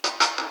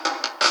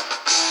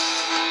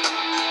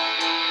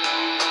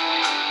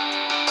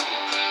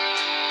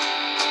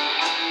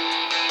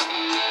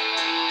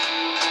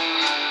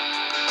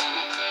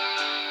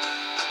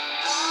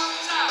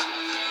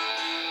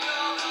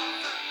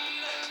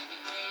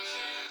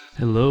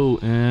Hello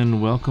and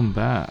welcome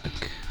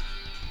back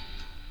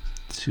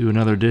to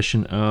another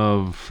edition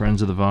of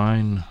Friends of the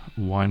Vine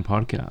Wine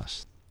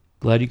Podcast.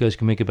 Glad you guys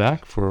can make it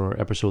back for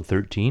episode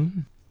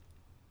 13.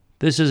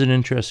 This is an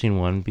interesting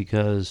one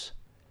because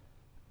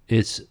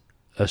it's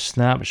a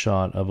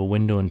snapshot of a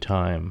window in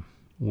time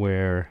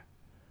where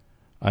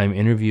I'm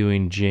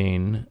interviewing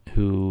Jane,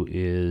 who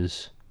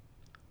is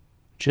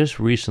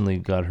just recently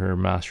got her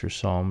Master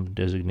Somm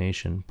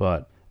designation,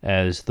 but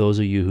as those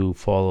of you who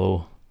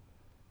follow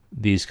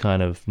these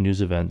kind of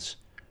news events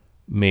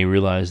may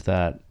realize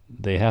that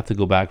they have to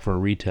go back for a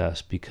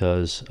retest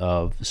because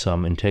of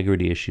some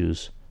integrity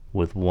issues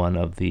with one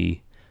of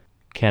the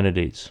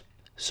candidates.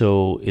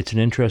 So it's an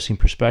interesting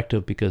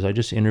perspective because I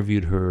just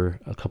interviewed her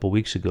a couple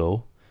weeks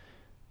ago.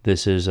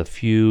 This is a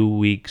few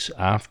weeks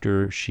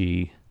after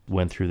she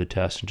went through the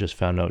test and just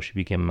found out she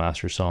became a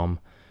Master Somm.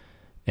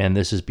 And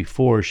this is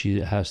before she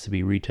has to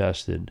be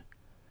retested.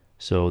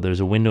 So there's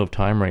a window of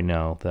time right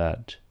now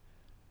that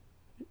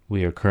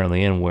we are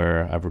currently in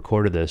where I've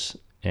recorded this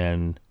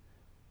and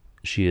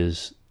she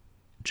is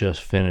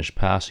just finished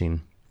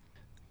passing.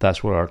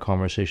 That's where our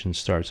conversation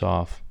starts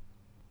off.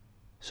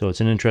 So it's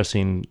an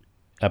interesting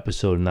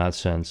episode in that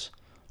sense.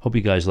 Hope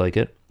you guys like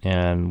it.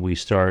 And we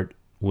start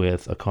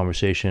with a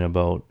conversation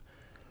about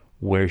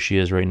where she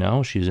is right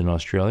now. She's in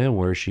Australia,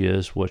 where she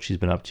is, what she's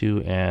been up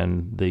to,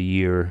 and the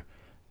year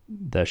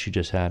that she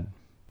just had.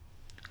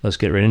 Let's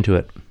get right into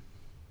it.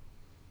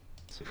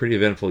 It's a pretty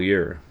eventful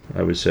year,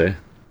 I would say.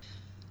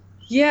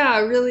 Yeah,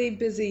 a really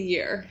busy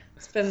year.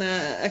 It's been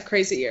a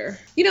crazy year.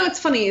 You know, it's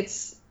funny.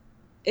 It's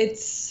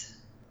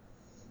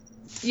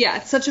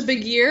such a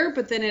big year,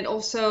 but then it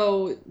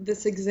also,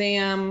 this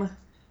exam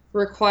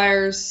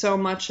requires so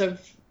much of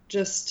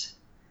just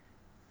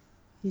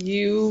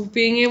you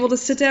being able to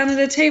sit down at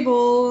a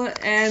table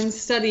and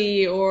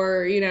study,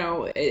 or, you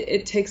know,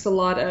 it takes a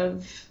lot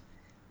of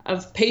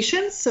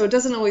patience. So it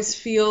doesn't always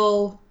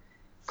feel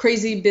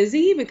crazy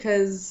busy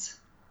because,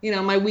 you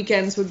know, my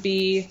weekends would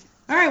be,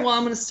 all right, well,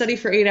 I'm going to study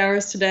for 8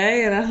 hours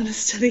today and I'm going to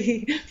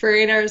study for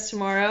 8 hours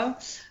tomorrow.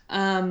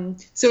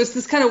 So it's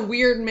this kind of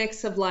weird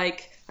mix of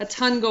like a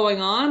ton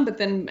going on, but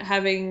then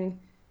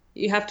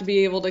you have to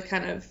be able to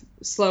kind of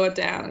slow it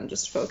down and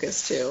just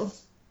focus too.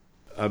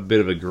 A bit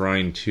of a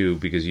grind too,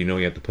 because you know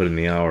you have to put in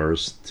the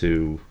hours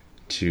to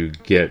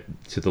get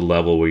to the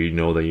level where you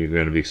know that you're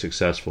going to be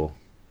successful.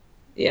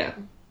 Yeah,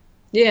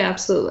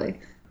 absolutely.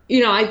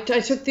 You know, I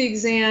took the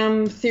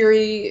exam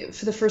theory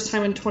for the first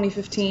time in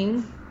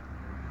 2015.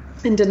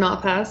 And did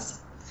not pass.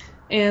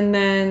 And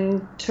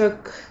then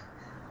took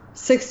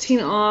 16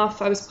 off.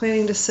 I was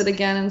planning to sit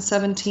again in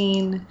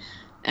 17.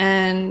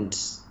 And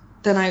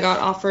then I got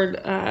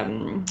offered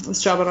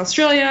this job in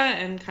Australia,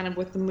 and kind of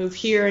with the move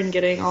here and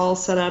getting all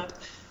set up,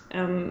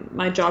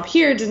 my job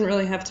here didn't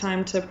really have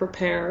time to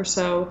prepare.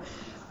 So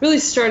really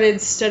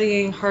started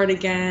studying hard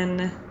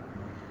again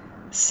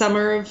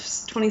summer of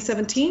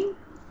 2017.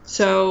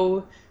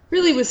 So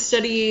really was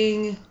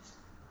studying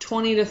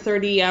 20 to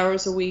 30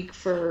 hours a week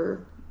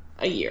for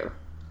a year,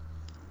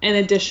 in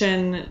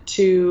addition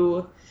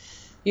to,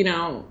 you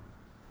know,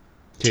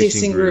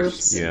 tasting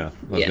groups. Yeah,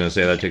 I was going to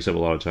say that takes up a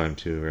lot of time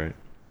too, right?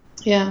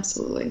 Yeah,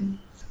 absolutely.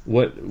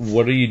 What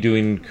are you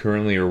doing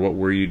currently, or what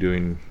were you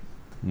doing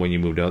when you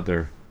moved out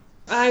there?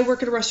 I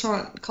work at a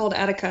restaurant called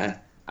Attica.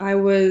 I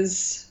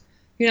was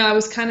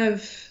kind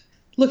of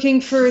looking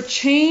for a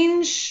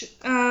change.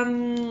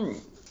 I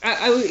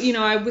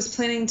was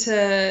planning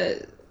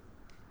to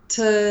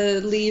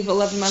leave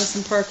 11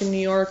 Madison Park in New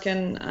York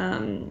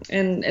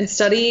and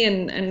study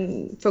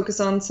and focus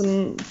on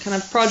some kind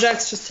of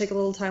projects, just take a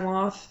little time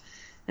off.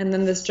 And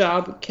then this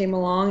job came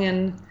along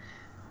and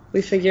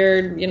we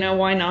figured, you know,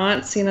 why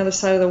not see another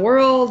side of the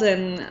world,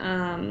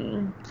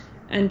 and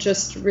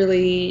just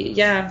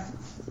really, an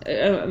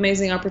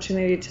amazing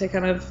opportunity to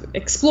kind of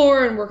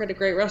explore and work at a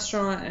great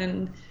restaurant.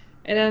 And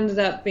it ended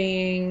up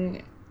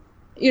being,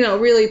 you know,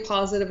 really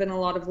positive in a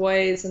lot of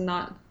ways, and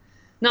not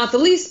the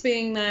least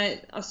being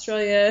that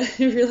Australia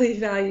really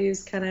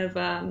values kind of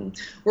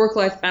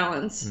work-life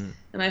balance.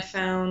 And I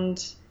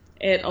found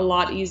it a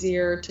lot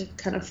easier to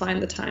kind of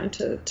find the time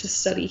to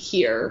study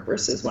here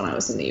versus when I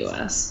was in the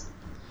U.S.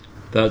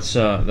 That's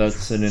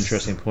an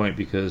interesting point,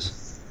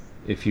 because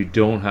if you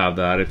don't have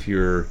that, if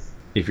you're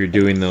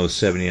doing those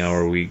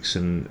 70-hour weeks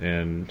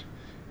and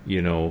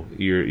you know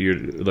you're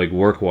like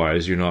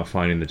work-wise, you're not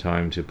finding the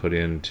time to put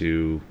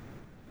into.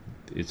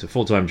 It's a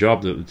full-time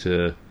job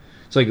to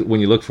It's like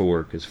when you look for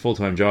work, it's a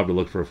full-time job to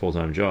look for a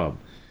full-time job.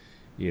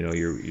 You know,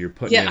 you're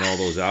putting in all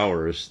those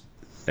hours,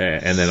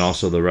 and then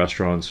also the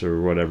restaurants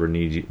or whatever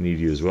need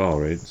you as well,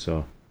 right?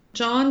 So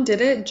John did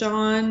it.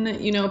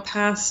 John, you know,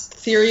 passed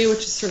theory, which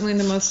is certainly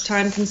the most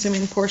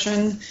time-consuming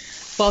portion,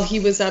 while he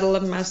was at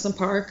 11 Madison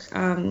Park.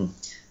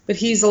 But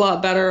he's a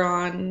lot better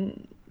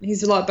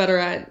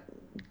at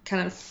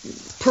kind of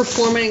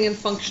performing and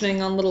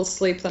functioning on little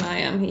sleep than I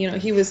am. You know,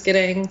 he was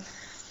getting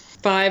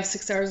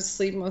 5-6 hours of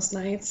sleep most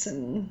nights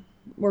and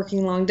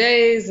working long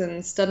days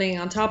and studying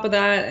on top of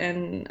that.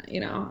 And,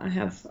 you know, I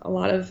have a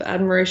lot of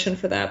admiration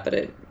for that,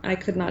 but I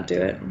could not do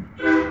it.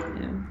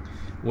 Yeah.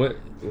 What?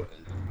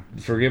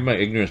 Forgive my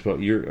ignorance, but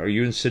are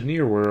you in Sydney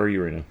or where are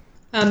you right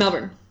now?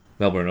 Melbourne.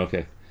 Melbourne.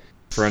 Okay.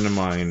 A friend of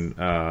mine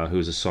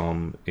who's a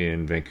somm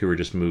in Vancouver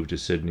just moved to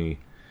Sydney.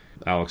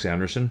 Alex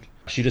Anderson.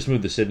 She just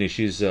moved to Sydney.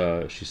 She's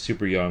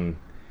super young,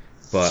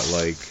 but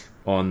like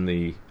on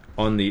the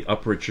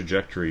upward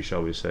trajectory,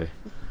 shall we say?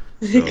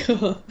 So,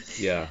 Cool.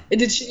 yeah.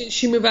 Did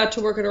she move out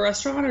to work at a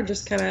restaurant or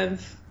just kind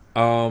of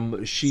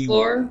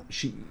explore?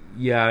 She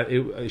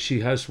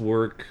has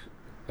work.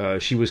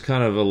 She was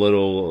kind of a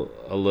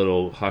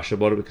little hush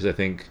about it because I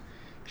think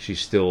she was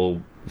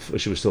still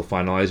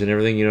finalizing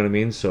everything. You know what I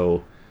mean?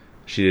 So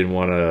she didn't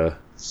want to,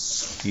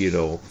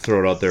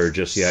 throw it out there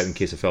just yet in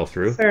case it fell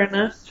through. Fair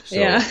enough. So,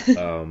 yeah.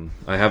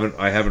 I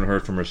haven't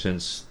heard from her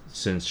since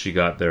she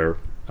got there.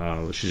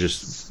 She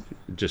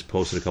just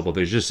posted a couple of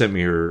things. She just sent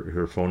me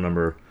her phone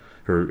number,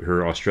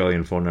 her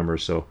Australian phone number.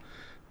 So,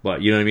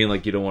 but you know what I mean?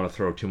 Like, you don't want to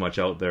throw too much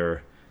out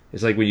there.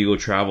 It's like when you go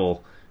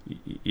travel,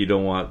 you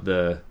don't want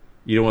to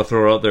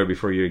throw it out there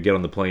before you get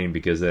on the plane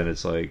because then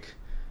it's like,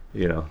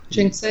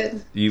 jinx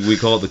it. We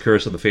call it the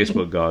curse of the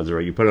Facebook gods,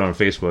 right? You put it on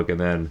Facebook and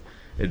then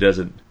it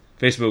doesn't.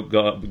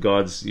 Facebook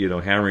gods,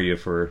 hammer you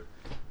for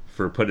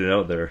putting it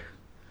out there.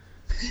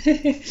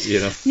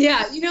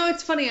 Yeah,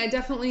 it's funny. I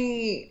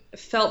definitely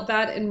felt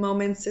that in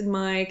moments in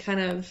my kind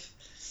of,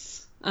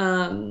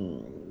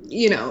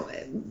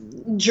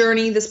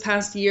 journey this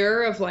past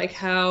year of like,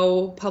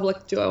 how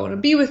public do I want to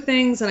be with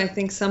things? And I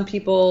think some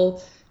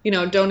people,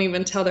 don't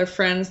even tell their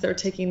friends they're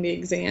taking the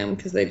exam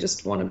because they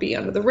just want to be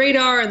under the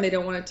radar and they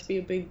don't want it to be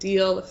a big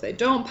deal if they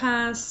don't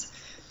pass.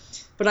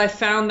 But I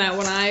found that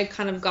when I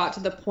kind of got to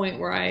the point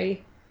where I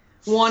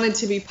wanted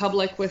to be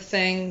public with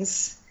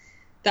things,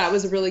 that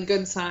was a really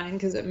good sign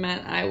because it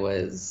meant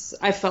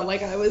I felt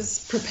like I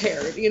was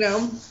prepared, You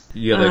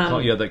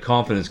had that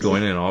confidence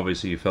going in.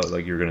 Obviously, you felt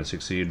like you were going to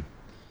succeed.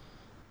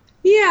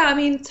 Yeah, I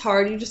mean, it's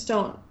hard.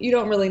 You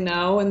don't really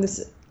know. And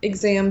this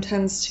exam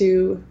tends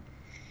to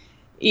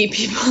eat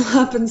people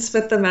up and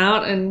spit them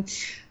out. And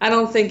I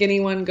don't think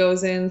anyone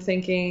goes in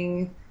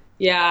thinking,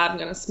 yeah, I'm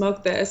going to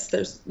smoke this.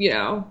 There's,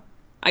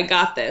 I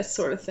got this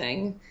sort of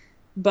thing.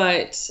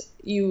 But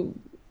you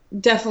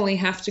definitely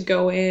have to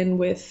go in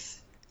with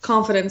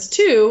confidence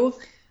too,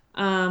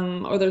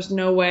 or there's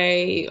no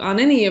way on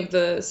any of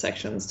the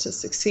sections to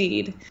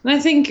succeed. And I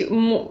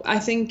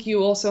think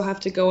you also have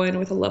to go in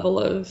with a level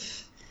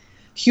of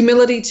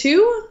humility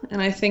too.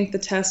 And I think the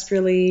test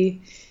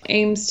really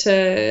aims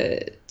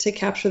to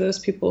capture those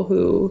people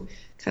who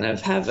kind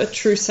of have a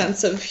true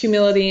sense of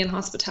humility and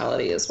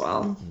hospitality as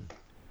well.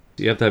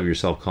 You have to have your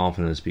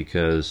self-confidence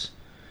because,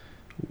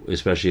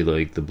 especially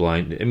like the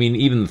blind, I mean,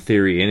 even the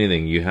theory,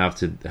 anything, you have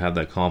to have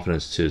that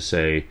confidence to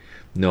say,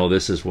 no,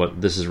 this is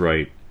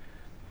right.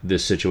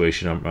 This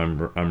situation,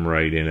 I'm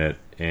right in it,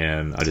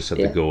 and I just have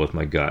to go with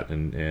my gut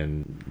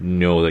and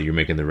know that you're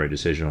making the right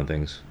decision on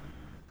things.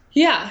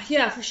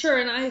 Yeah, for sure.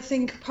 And I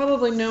think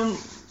probably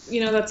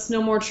that's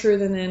no more true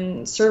than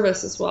in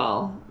service as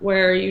well,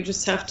 where you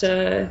just have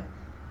to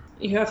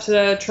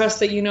trust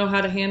that you know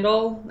how to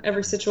handle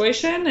every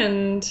situation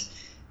and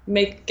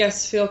make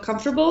guests feel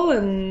comfortable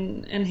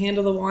and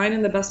handle the wine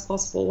in the best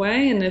possible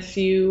way. And if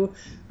you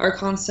are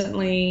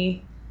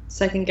constantly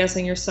second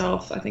guessing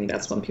yourself, I think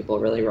that's when people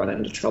really run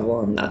into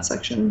trouble in that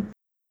section.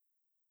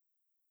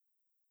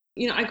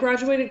 I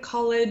graduated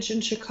college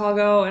in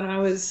Chicago and I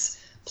was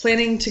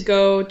planning to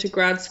go to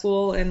grad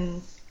school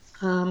and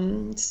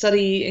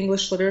study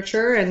English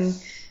literature and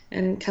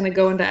kind of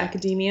go into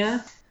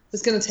academia. I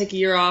was going to take a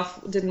year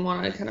off, didn't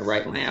want to kind of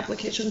write my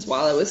applications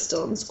while I was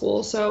still in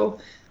school. So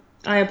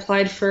I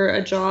applied for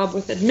a job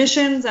with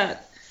admissions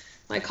at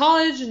my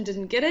college and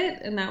didn't get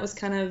it. And that was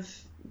kind of,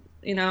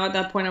 at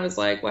that point I was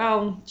like,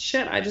 well,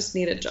 shit, I just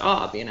need a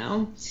job,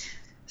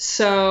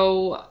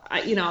 So,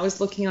 I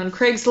was looking on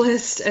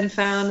Craigslist and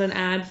found an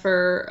ad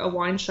for a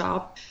wine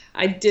shop.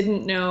 I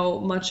didn't know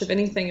much of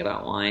anything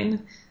about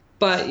wine,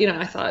 but,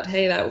 I thought,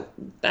 hey,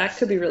 that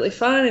could be really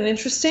fun and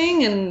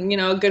interesting and,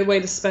 a good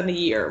way to spend a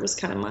year was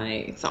kind of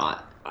my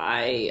thought.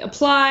 I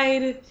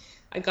applied.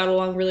 I got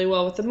along really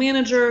well with the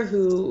manager,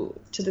 who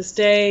to this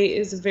day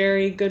is a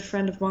very good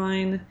friend of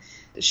mine.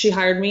 She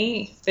hired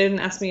me. They didn't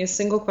ask me a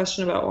single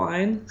question about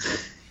wine.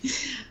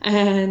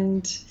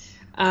 And,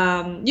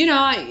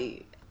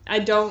 I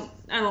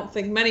don't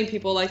think many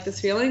people like this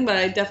feeling, but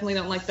I definitely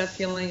don't like that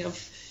feeling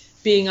of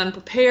being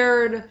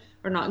unprepared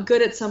or not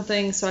good at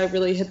something. So I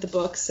really hit the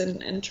books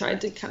and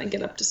tried to kind of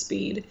get up to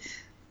speed.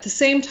 At the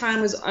same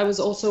time, I was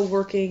also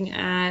working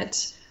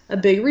at a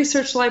big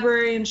research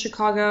library in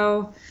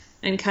Chicago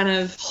and kind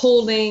of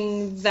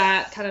holding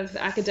that kind of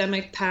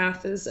academic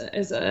path as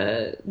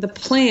the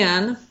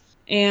plan.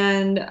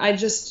 And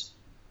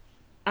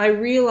I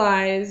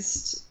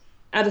realized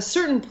at a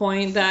certain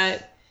point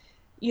that,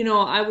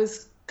 I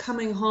was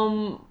coming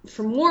home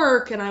from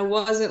work and I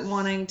wasn't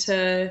wanting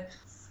to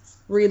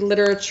read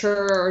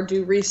literature or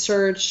do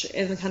research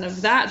in kind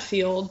of that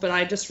field, but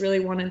I just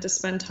really wanted to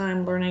spend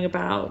time learning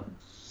about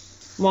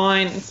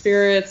wine and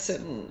spirits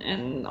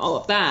and all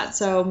of that.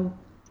 So,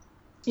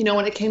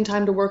 when it came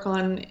time to work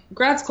on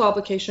grad school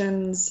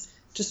applications,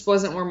 just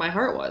wasn't where my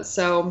heart was.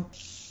 So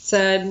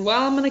said,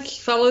 well, I'm going to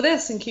follow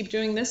this and keep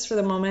doing this for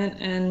the moment.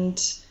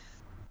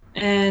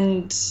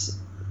 And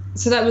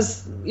so that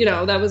was,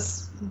 that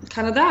was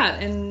kind of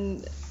that.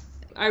 And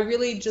I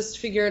really just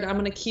figured I'm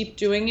going to keep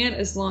doing it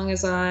as long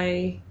as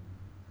I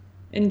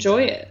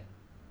enjoy it.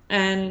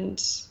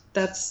 And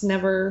that's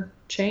never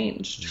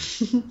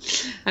changed.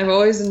 I've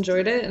always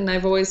enjoyed it, and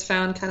I've always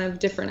found kind of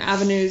different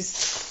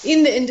avenues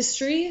in the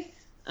industry.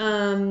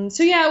 So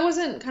yeah, it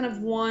wasn't kind of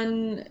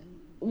one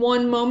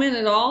moment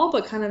at all,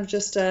 but kind of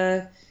just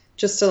to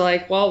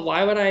like, well,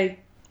 why would I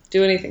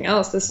do anything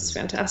else? This is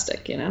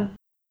fantastic,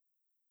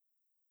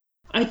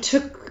 I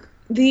took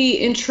the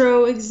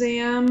intro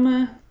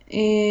exam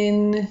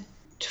in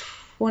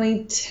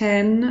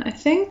 2010, I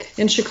think,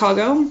 in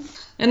Chicago.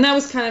 And that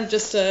was kind of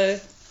just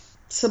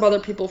some other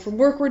people from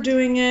work were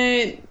doing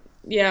it.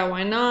 Yeah,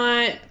 why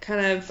not?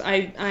 Kind of,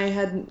 I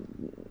had,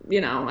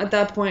 at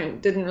that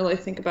point, didn't really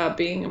think about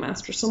being a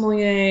master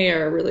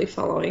sommelier or really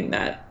following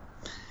that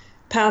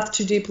path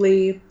too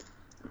deeply.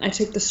 I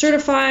took the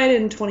certified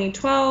in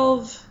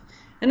 2012.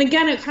 And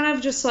again, it kind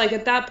of just like,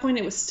 at that point,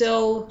 it was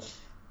still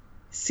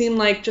seemed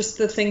like just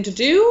the thing to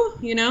do,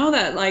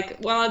 that like,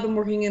 well, I've been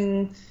working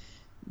in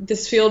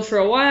this field for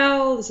a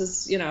while. This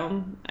is,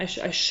 I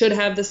should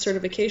have this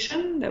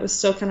certification. That was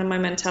still kind of my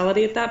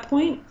mentality at that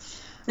point.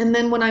 And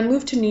then when I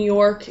moved to New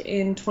York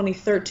in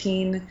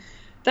 2013,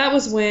 that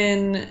was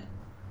when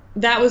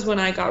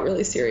I got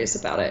really serious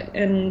about it.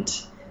 And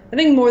I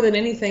think more than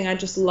anything, I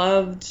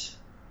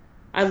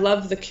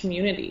loved the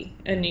community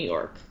in New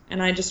York.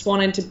 And I just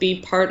wanted to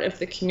be part of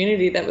the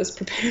community that was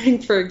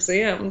preparing for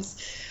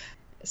exams.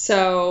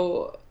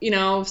 So,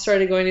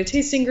 started going to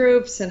tasting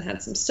groups and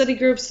had some study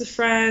groups with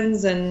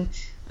friends, and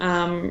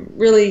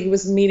really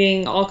was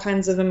meeting all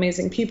kinds of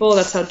amazing people.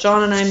 That's how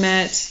John and I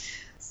met,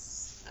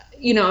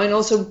 and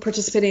also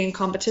participating in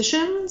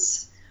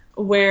competitions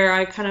where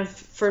I kind of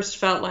first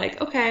felt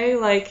like, okay,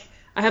 like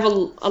I have a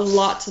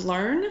lot to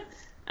learn,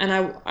 and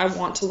I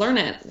want to learn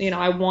it.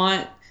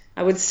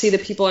 I would see the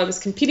people I was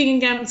competing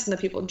against and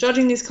the people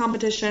judging these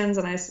competitions,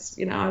 and I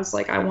was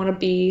like, I want to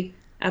be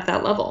at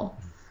that level.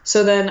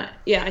 So then,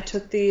 I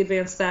took the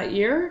advanced that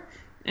year,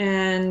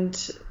 and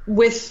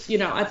with,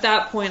 at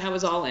that point I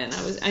was all in.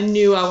 I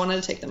knew I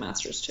wanted to take the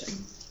master's too.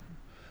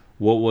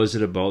 What was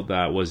it about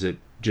that? Was it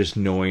just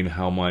knowing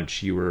how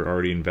much you were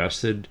already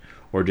invested,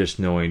 or just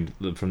knowing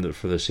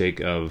for the sake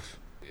of,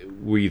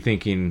 were you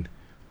thinking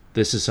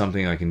this is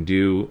something I can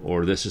do,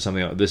 or this is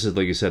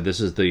like you said,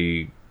 this is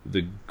the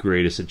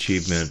greatest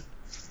achievement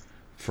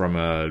from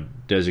a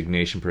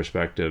designation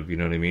perspective, you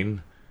know what I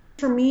mean?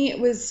 For me, it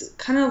was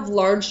kind of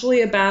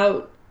largely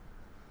about,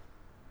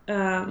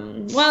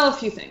 a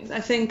few things.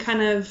 I think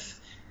kind of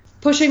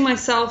pushing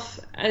myself,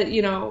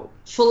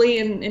 fully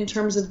in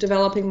terms of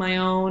developing my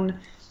own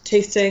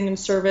tasting and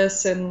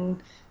service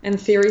and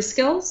theory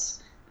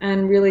skills,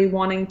 and really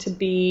wanting to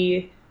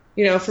be,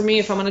 for me,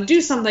 if I'm going to do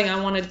something, I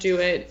want to do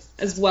it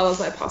as well as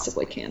I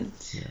possibly can.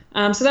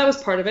 Yeah. So that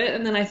was part of it.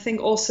 And then I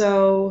think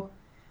also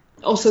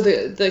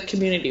the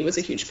community was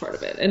a huge part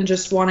of it, and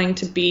just wanting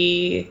to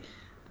be,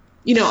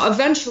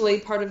 eventually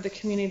part of the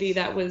community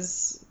that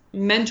was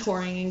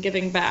mentoring and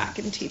giving back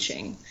and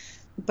teaching.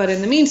 But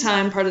in the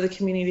meantime, part of the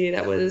community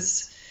that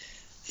was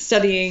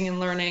studying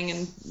and learning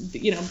and,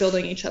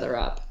 building each other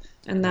up.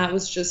 And that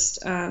was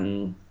just,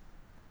 such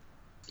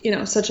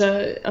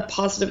a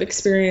positive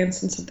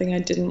experience, and something I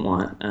didn't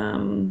want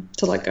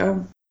to let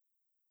go.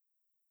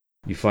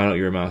 You find out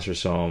you're a master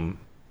somm.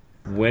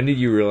 When did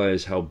you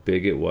realize how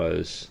big it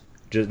was?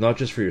 Not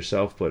just for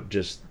yourself, but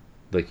just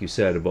like you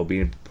said, about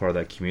being part of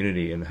that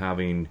community and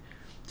having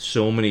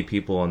so many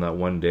people on that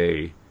one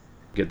day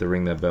get to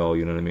ring that bell,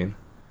 you know what I mean?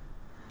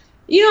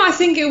 I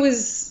think it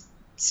was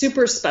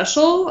super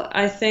special.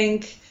 I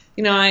think,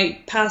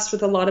 I passed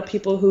with a lot of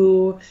people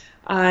who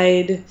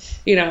I'd,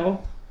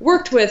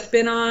 worked with,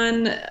 been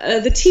on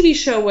the TV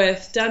show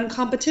with, done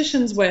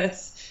competitions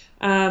with,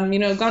 gone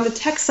to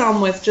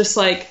TechSomm with, just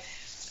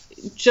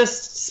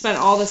spent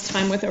all this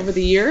time with over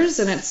the years.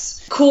 And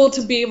it's cool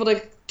to be able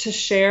to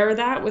share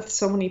that with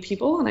so many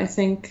people. And I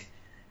think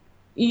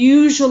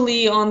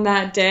usually on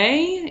that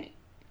day,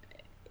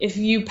 if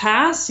you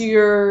pass,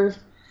 you're,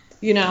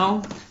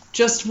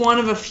 just one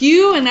of a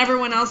few, and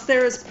everyone else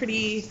there is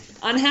pretty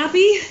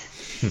unhappy.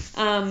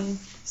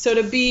 So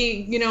to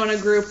be, in a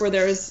group where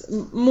there's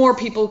more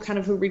people kind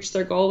of who reached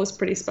their goal was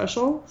pretty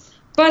special.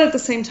 But at the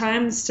same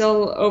time,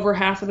 still over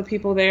half of the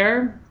people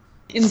there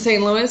in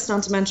St. Louis,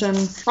 not to mention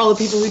all the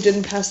people who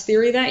didn't pass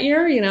theory that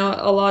year,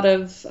 a lot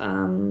of,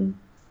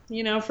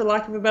 for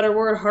lack of a better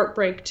word,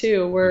 heartbreak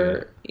too,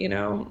 where,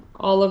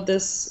 all of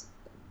this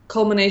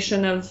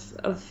culmination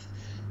of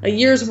a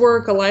year's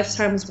work, a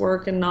lifetime's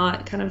work, and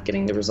not kind of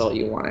getting the result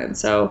you wanted.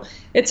 So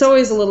it's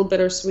always a little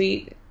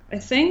bittersweet, I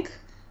think.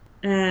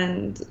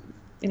 And,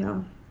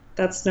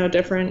 that's no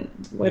different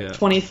with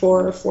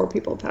 24 or 4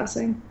 people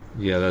passing.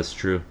 Yeah, that's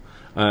true.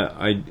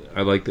 I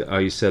like how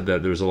you said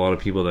that there's a lot of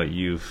people that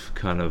you've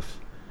kind of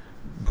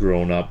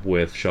grown up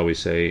with, shall we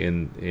say,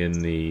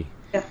 in the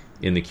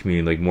in the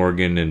community, like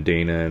Morgan and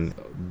Dana and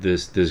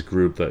this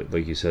group that,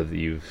 like you said, that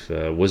you've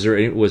was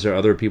there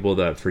other people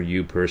that for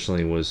you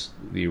personally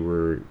you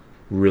were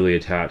really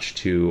attached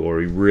to, or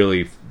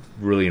really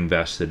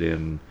invested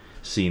in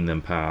seeing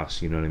them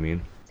pass? You know what I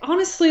mean?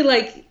 Honestly,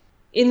 like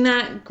in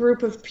that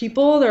group of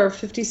people, there are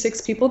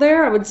 56 people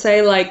there. I would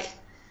say like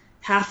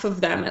half of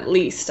them at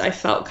least, I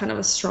felt kind of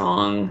a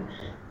strong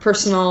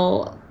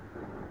personal,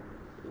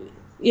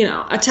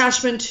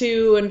 attachment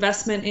to,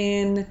 investment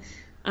in,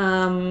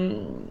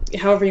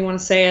 however you want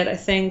to say it. I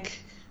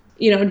think,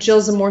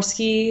 Jill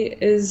Zamorsky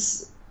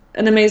is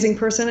an amazing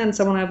person and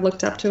someone I've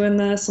looked up to in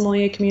the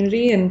sommelier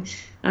community, and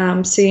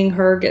seeing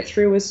her get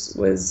through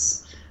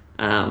was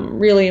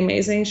really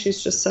amazing.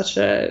 She's just such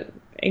a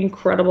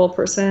incredible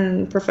person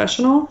and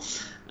professional.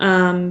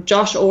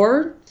 Josh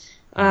Orr,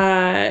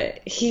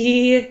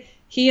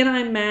 he and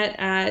I met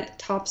at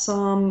Top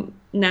Somm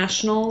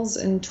Nationals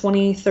in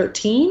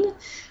 2013.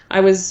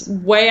 I was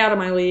way out of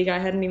my league. I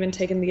hadn't even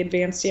taken the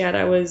advanced yet.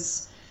 I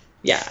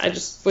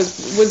just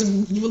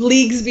was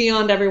leagues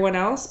beyond everyone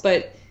else,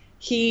 but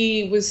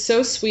he was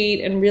so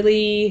sweet and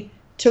really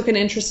took an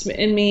interest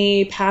in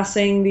me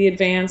passing the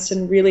advanced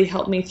and really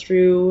helped me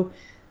through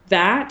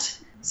that.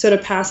 So to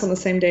pass on the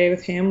same day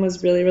with him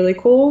was really, really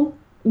cool.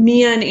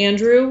 Mia and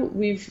Andrew,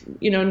 we've,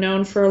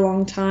 known for a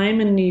long time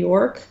in New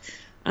York.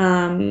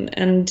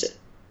 And,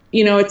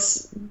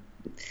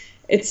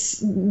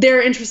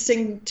 they're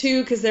interesting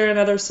too, because they're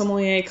another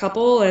sommelier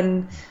couple,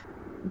 and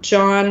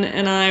John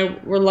and I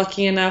were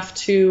lucky enough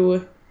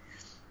to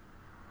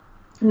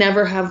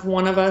never have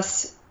one of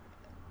us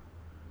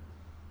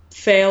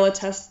fail a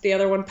test the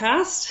other one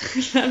passed,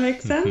 if that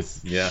makes sense.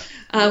 Yeah.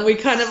 We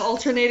kind of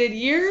alternated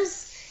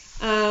years.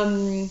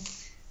 And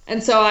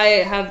so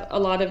I have a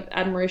lot of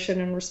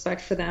admiration and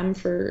respect for them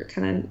for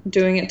kind of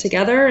doing it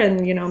together. And,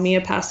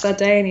 Mia passed that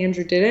day and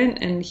Andrew didn't.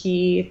 And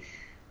he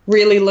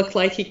really looked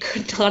like he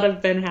could not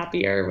have been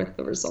happier with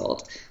the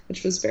result,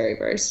 which was very,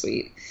 very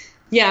sweet.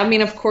 Yeah, I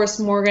mean, of course,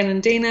 Morgan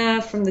and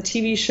Dana from the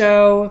TV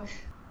show.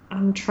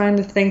 I'm trying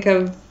to think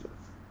of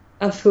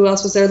who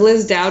else was there.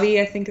 Liz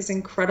Dowdy, I think, is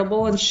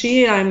incredible. And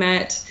she and I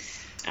met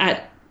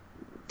at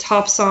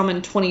Top Somm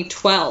in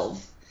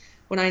 2012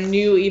 when I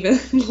knew even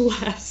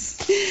less.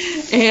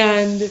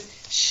 And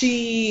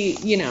she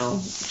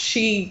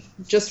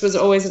just was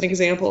always an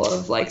example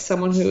of like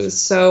someone who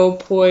is so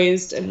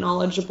poised and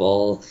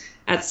knowledgeable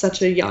at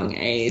such a young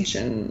age.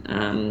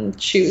 And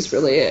she was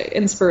really an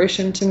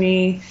inspiration to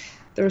me.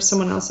 There was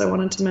someone else I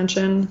wanted to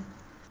mention.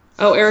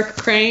 Oh, Eric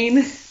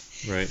Crane.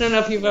 Right. I don't know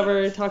if you've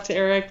ever talked to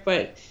Eric,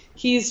 but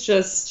he is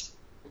the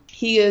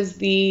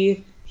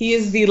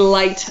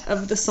light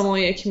of the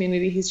sommelier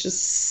community. He's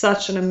just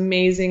such an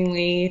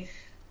amazingly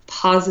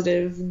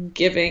positive,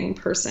 giving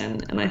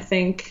person. And I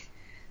think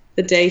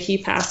the day he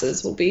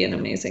passes will be an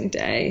amazing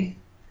day.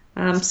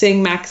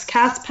 Seeing Max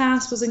Katz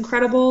pass was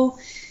incredible.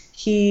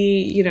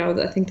 He,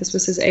 I think this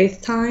was his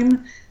 8th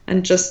time.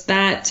 And just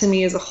that to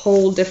me is a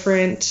whole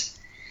different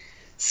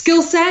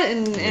skill set,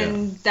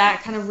 and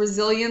that kind of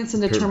resilience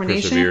and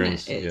determination.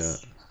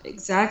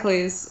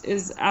 Exactly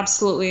is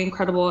absolutely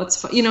incredible.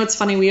 It's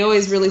funny. We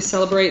always really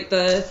celebrate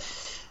the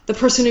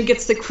person who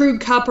gets the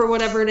Krug Cup or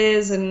whatever it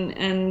is,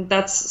 and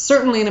that's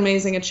certainly an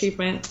amazing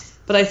achievement.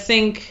 But I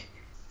think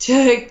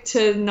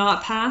to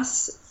not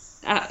pass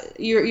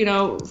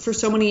for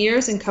so many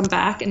years and come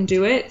back and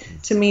do it,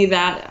 to me,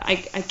 that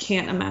I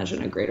can't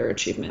imagine a greater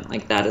achievement.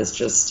 Like, that is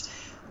just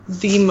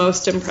the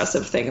most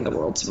impressive thing in the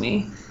world to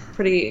me.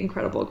 Pretty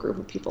incredible group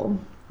of people.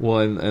 Well,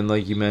 and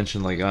like you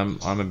mentioned, like I'm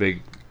a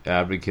big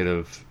advocate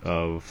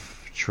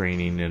of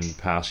training and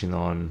passing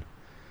on.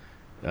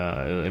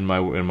 In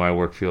my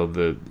work field,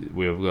 that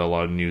we have got a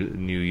lot of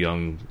new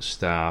young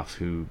staff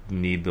who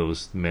need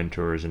those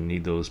mentors and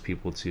need those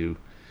people to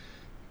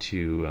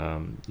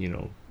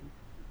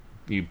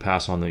you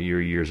pass on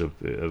your years of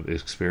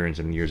experience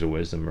and years of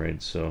wisdom,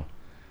 right? So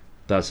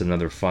that's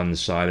another fun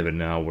side of it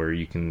now, where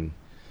you can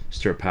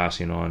start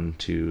passing on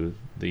to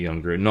the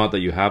younger. Not that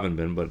you haven't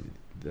been, but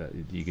that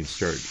you can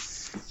start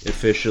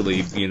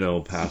officially,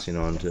 passing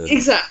on to.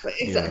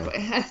 Exactly.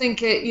 I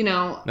think it,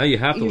 Now you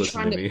have to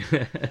listen to me.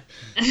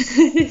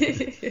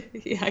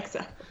 Yeah,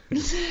 exactly.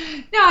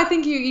 No, I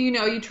think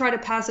you try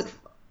to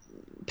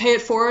pay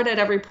it forward at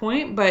every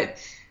point, but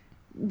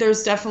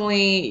there's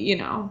definitely,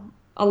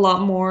 a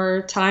lot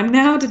more time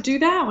now to do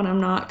that when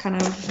I'm not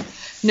kind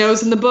of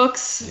nose in the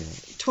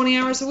books 20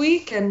 hours a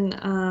week.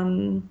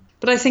 And,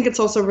 but I think it's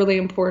also really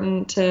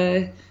important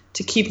to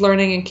keep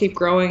learning and keep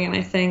growing. And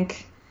I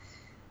think,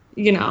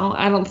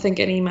 I don't think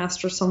any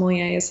master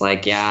sommelier is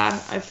like,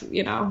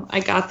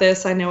 I got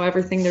this. I know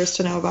everything there's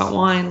to know about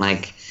wine.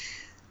 Like,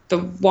 the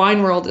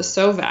wine world is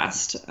so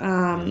vast,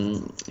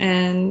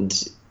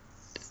 and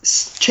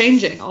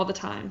changing all the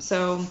time.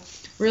 So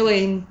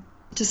really,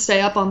 to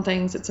stay up on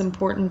things, it's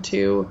important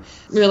to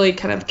really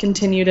kind of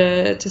continue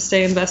to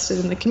stay invested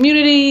in the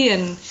community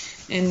and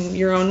in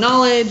your own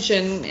knowledge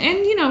and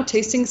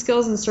tasting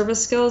skills and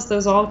service skills.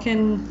 Those all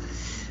can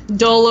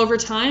dull over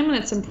time, and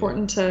it's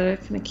important to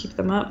kind of keep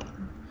them up.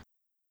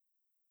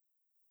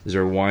 Is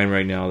there a wine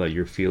right now that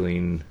you're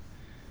feeling,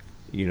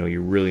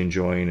 you're really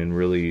enjoying and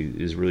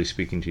is really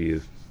speaking to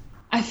you?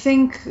 I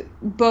think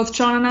both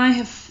John and I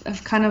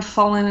have kind of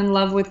fallen in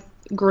love with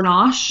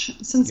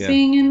Grenache since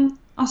being in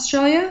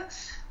Australia.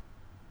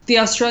 The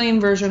Australian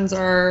versions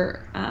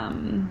are,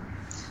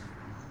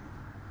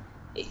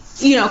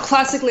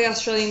 classically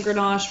Australian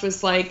Grenache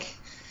was like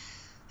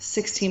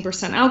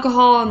 16%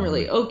 alcohol and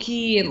really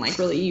oaky and like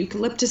really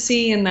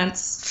eucalyptusy, and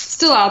that's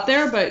still out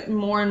there, but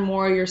more and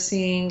more you're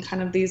seeing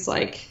kind of these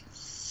like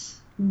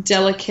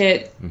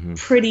delicate,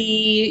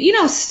 pretty,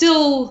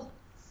 still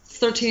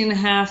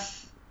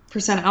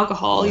 13.5%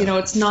 alcohol.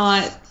 It's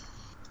not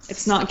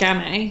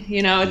Gamay.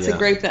 It's a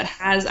grape that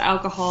has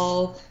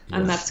alcohol,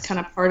 and that's kind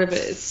of part of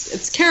it.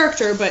 It's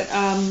character,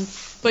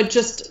 but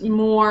just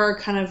more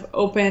kind of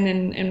open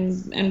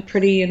and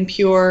pretty and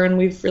pure, and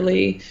we've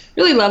really,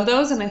 really loved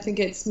those, and I think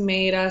it's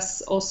made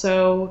us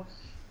also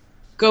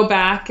go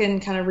back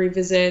and kind of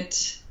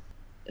revisit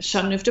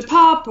Chateauneuf du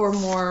Pape or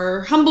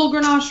more humble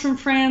Grenache from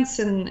France,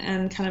 and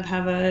kind of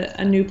have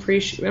a new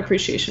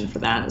appreciation for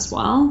that as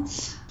well.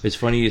 It's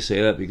funny you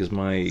say that, because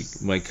my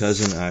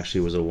cousin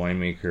actually was a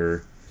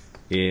winemaker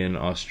in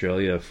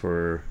Australia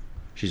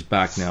she's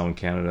back now in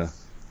Canada,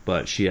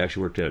 but she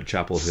actually worked at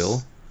Chapel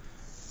Hill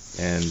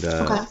and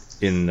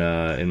in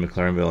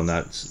McLarenville, and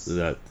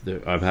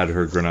I've had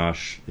her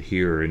Grenache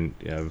here, and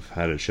I've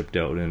had it shipped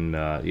out, and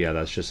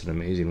that's just an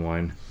amazing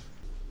wine.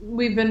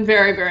 We've been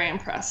very, very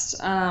impressed.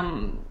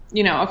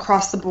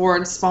 Across the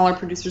board, smaller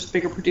producers,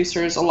 bigger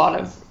producers, a lot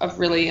of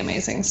really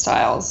amazing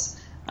styles.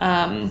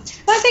 I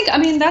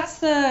think that's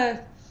the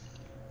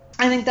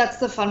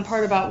fun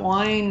part about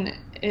wine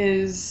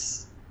is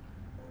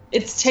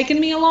it's taken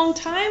me a long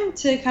time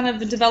to kind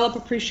of develop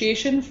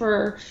appreciation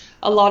for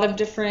a lot of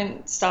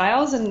different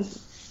styles, and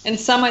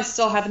some I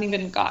still haven't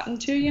even gotten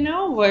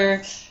to,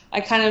 where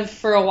I kind of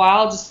for a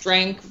while just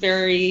drank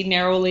very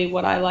narrowly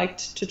what I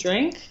liked to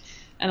drink.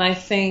 And I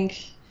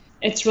think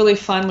it's really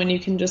fun when you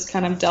can just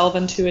kind of delve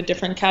into a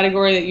different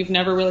category that you've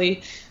never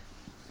really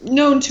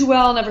known too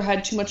well, never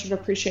had too much of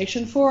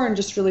appreciation for, and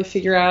just really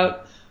figure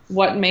out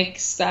what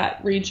makes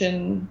that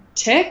region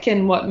tick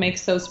and what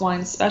makes those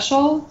wines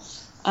special.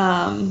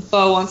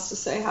 Bo wants to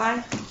say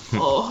hi.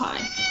 Oh, hi.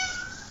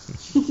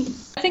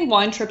 I think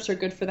wine trips are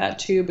good for that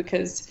too,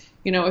 because,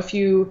 if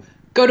you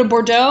go to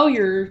Bordeaux,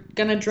 you're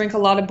going to drink a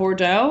lot of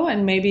Bordeaux,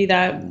 and maybe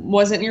that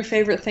wasn't your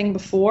favorite thing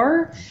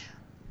before.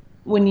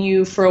 When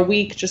you, for a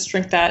week, just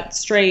drink that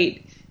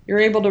straight, you're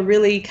able to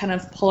really kind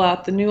of pull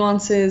out the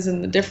nuances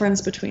and the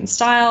difference between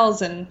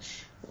styles, and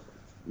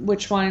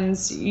which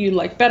ones you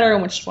like better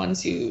and which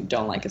ones you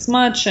don't like as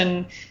much,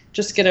 and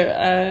just get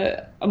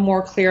a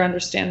more clear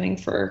understanding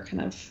for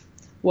kind of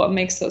what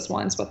makes those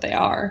wines what they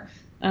are.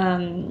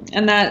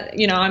 And that,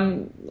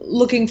 I'm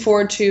looking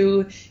forward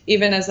to,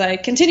 even as I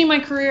continue my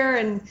career,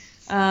 and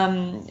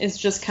is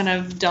just kind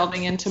of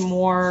delving into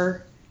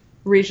more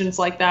regions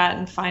like that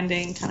and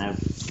finding kind of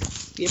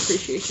the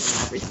appreciation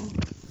of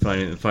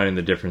everything. Finding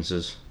the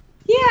differences.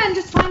 Yeah, and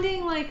just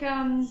finding like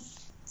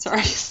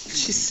sorry,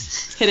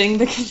 she's hitting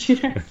the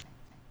computer.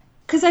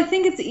 Because I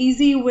think it's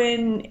easy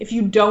if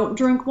you don't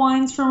drink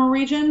wines from a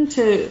region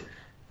to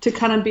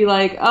kind of be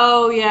like,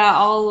 oh yeah,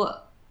 all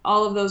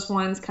of those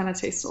wines kind of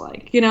taste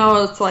alike.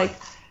 It's like,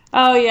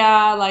 oh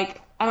yeah,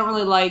 like I don't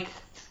really like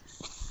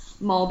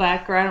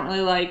Malbec, or I don't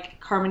really like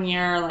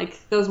Carmenere.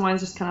 Like those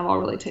wines just kind of all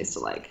really taste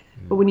alike.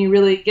 But when you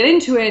really get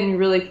into it and you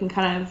really can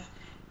kind of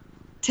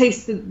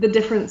taste the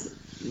different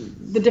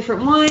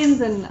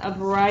wines and a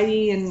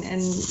variety and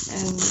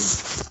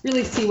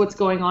really see what's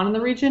going on in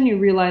the region, you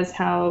realize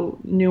how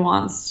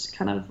nuanced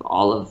kind of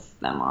all of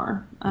them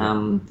are.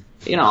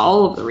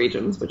 All of the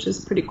regions, which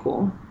is pretty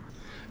cool.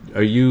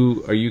 Are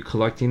you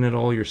collecting it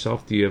all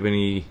yourself? Do you have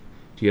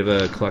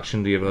a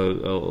collection? Do you have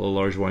a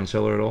large wine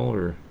cellar at all,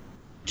 or?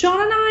 John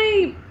and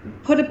I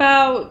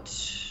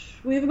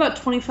we have about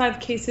 25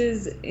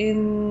 cases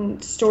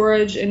in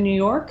storage in New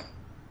York.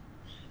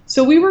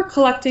 So we were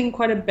collecting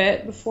quite a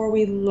bit before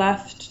we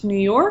left New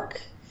York.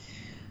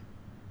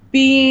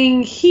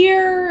 Being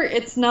here,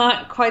 it's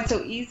not quite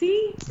so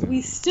easy.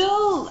 We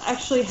still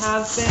actually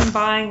have been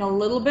buying a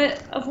little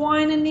bit of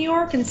wine in New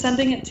York and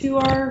sending it to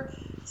our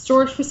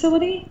storage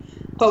facility,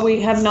 but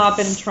we have not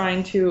been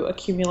trying to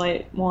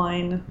accumulate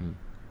wine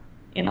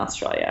in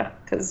Australia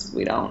because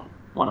we don't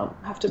want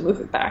to have to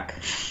move it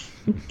back.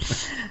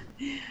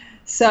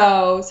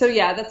 So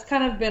yeah, that's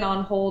kind of been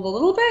on hold a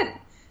little bit.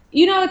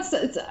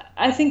 It's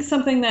I think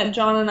something that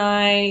John and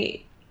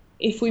I,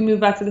 if we move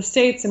back to the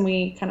States and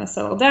we kind of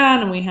settle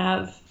down and we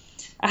have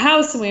a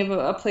house and we have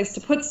a place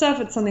to put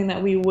stuff, it's something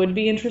that we would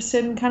be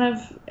interested in kind of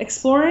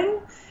exploring.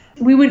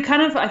 We would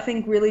kind of, I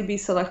think, really be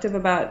selective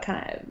about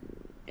kind of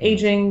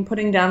aging,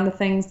 putting down the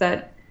things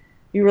that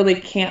you really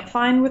can't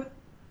find with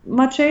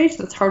much age,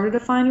 that's harder to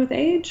find with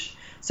age.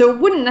 So it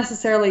wouldn't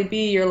necessarily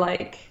be your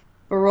like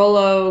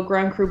Barolo,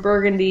 Grand Cru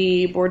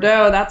Burgundy,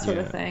 Bordeaux, that sort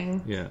of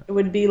thing. Yeah. It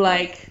would be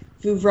like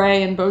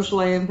Vouvray and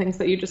Beaujolais and things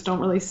that you just don't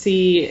really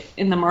see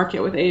in the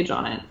market with age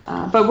on it.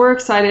 But we're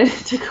excited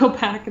to go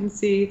back and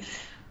see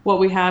what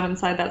we have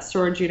inside that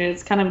storage unit.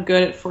 It's kind of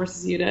good. It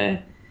forces you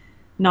to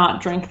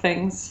not drink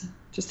things,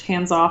 just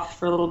hands off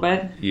for a little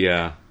bit.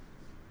 Yeah.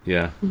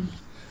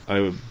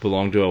 I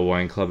belong to a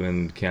wine club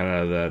in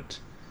Canada that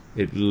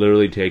it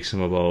literally takes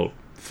them about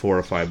 4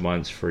 or 5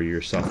 months for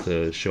your stuff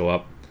to show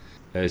up.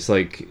 It's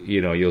like,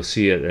 you'll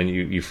see it and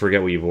you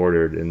forget what you've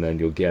ordered, and then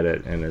you'll get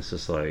it, and it's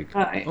just like,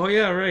 oh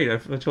yeah, right, I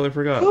totally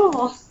forgot.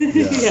 Cool.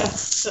 Yeah.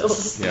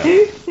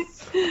 Totally.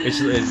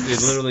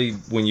 It literally,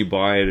 when you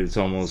buy it, it's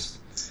almost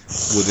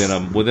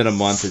within a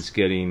month it's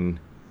getting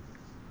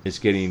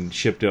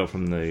shipped out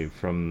from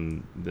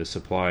the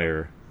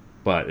supplier,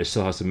 but it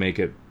still has to make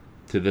it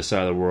to this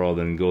side of the world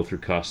and go through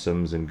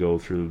customs and go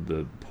through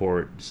the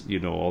ports,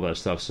 all that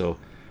stuff. So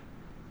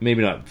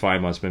maybe not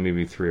 5 months, but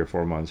maybe 3 or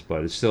 4 months,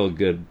 but it's still a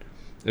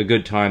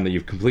good time that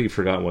you've completely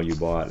forgotten what you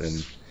bought,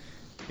 and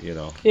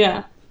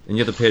Yeah. and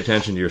you have to pay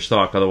attention to your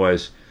stock,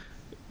 otherwise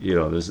you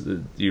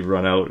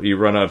run out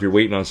if you're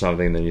waiting on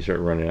something, then you start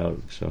running out.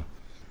 So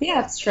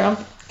Yeah, it's true.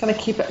 Gotta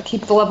keep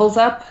the levels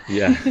up.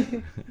 yeah.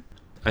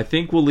 I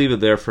think we'll leave it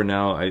there for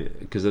now,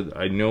 because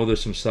I know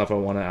there's some stuff I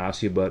want to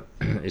ask you, but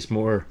it's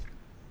more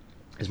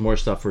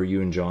stuff for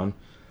you and John.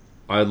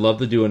 I'd love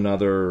to do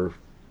another,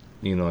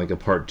 like a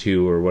part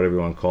 2 or whatever you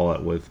want to call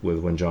it, with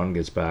when John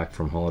gets back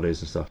from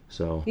holidays and stuff.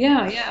 So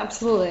Yeah,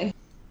 absolutely.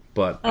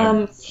 but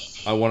I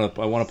want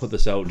to put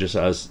this out just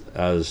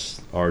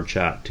as our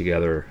chat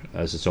together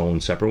as its own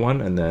separate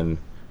one, and then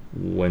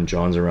when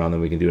John's around,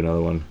 then we can do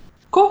another one.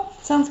 Cool.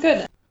 Sounds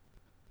good.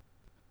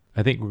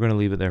 I think we're going to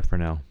leave it there for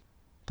now.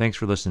 Thanks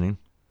for listening.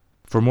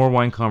 For more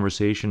wine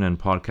conversation and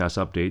podcast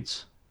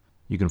updates,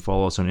 you can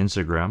follow us on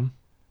Instagram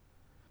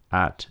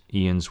at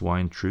Ian's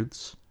Wine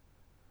Truths.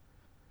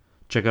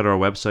 Check out our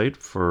website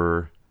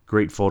for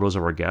great photos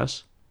of our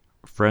guests,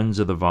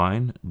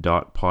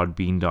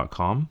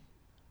 friendsofthevine.podbean.com.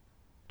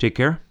 Take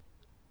care.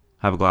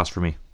 Have a glass for me.